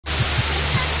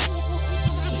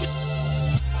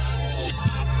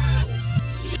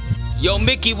Yo,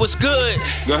 Mickey, what's good?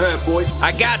 Go ahead, boy.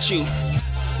 I got you.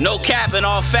 No capping,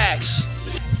 all facts.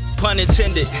 Pun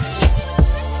intended.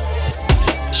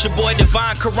 It's your boy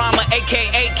Devine Carama,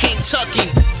 aka Kingtucky.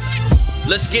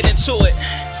 Let's get into it.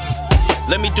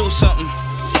 Let me do something.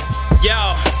 Yo,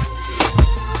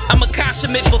 I'm a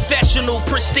consummate professional,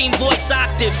 pristine voice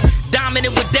octave.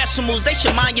 Dominant with decimals, they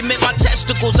should monument my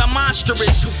testicles. I'm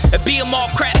monstrous. And be them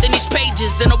off crafting these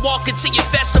pages. Then I walk into your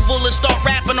festival and start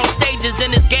rapping on stages.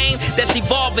 In this game that's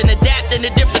evolving, adapting to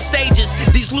different stages.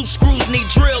 These loose screws need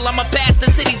drill. I'm a pastor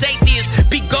to these atheists.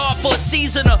 Be God for a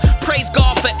season or praise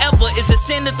God forever. Is it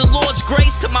sin that the Lord's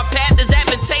grace to my path is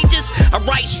advantageous? I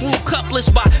write shrewd couplets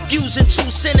by fusing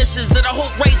two sentences that I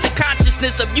hope raise the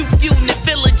consciousness of you feuding in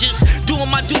villages.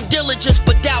 Doing my due diligence,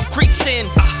 but doubt creeps in.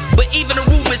 But even a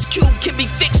Rubik's Cube can be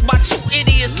fixed by two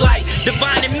idiots like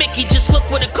Devine and Mickey. Just look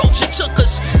where the culture took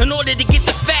us. In order to get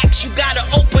the facts, you gotta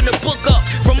open the book up.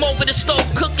 From over the stove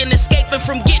cooking, escaping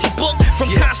from getting booked.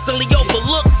 From constantly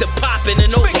overlooked to popping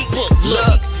and overbooked.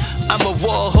 Look, I'm a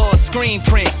wall horse screen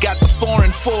print. Got the 4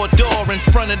 and 4 door in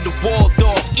front of the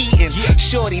Waldorf eating.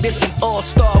 Shorty, this an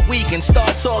all-star weekend.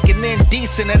 Start talking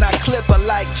indecent and I clip her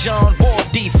like John Wall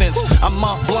defense. I'm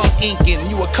Mont Blanc inking.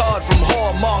 You a card from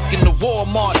Hallmark in the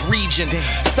Walmart region.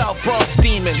 South Bronx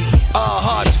demon, our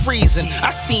hearts freezing.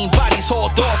 I seen bodies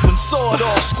hauled off and sawed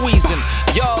off squeezing.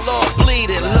 Y'all all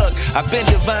bleeding. Look, I've been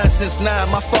divine since 9.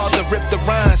 My father ripped the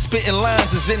rhyme. Spitting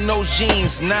lines is in those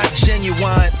jeans, not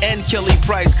genuine. And Kelly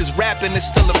Price, cause rapping is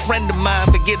still a friend of mine.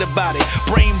 Forget about it.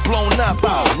 Brain blown up.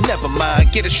 Oh, never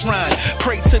mind. Get a shrine.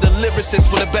 Pray to the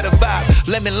lyricist with a better vibe.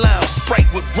 Lemon lime,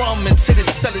 Sprite with rum until the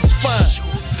cell is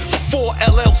fine. 4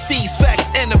 LLCs, Facts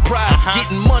Enterprise.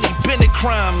 Getting money, been a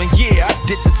crime. And yeah, I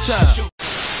did the time.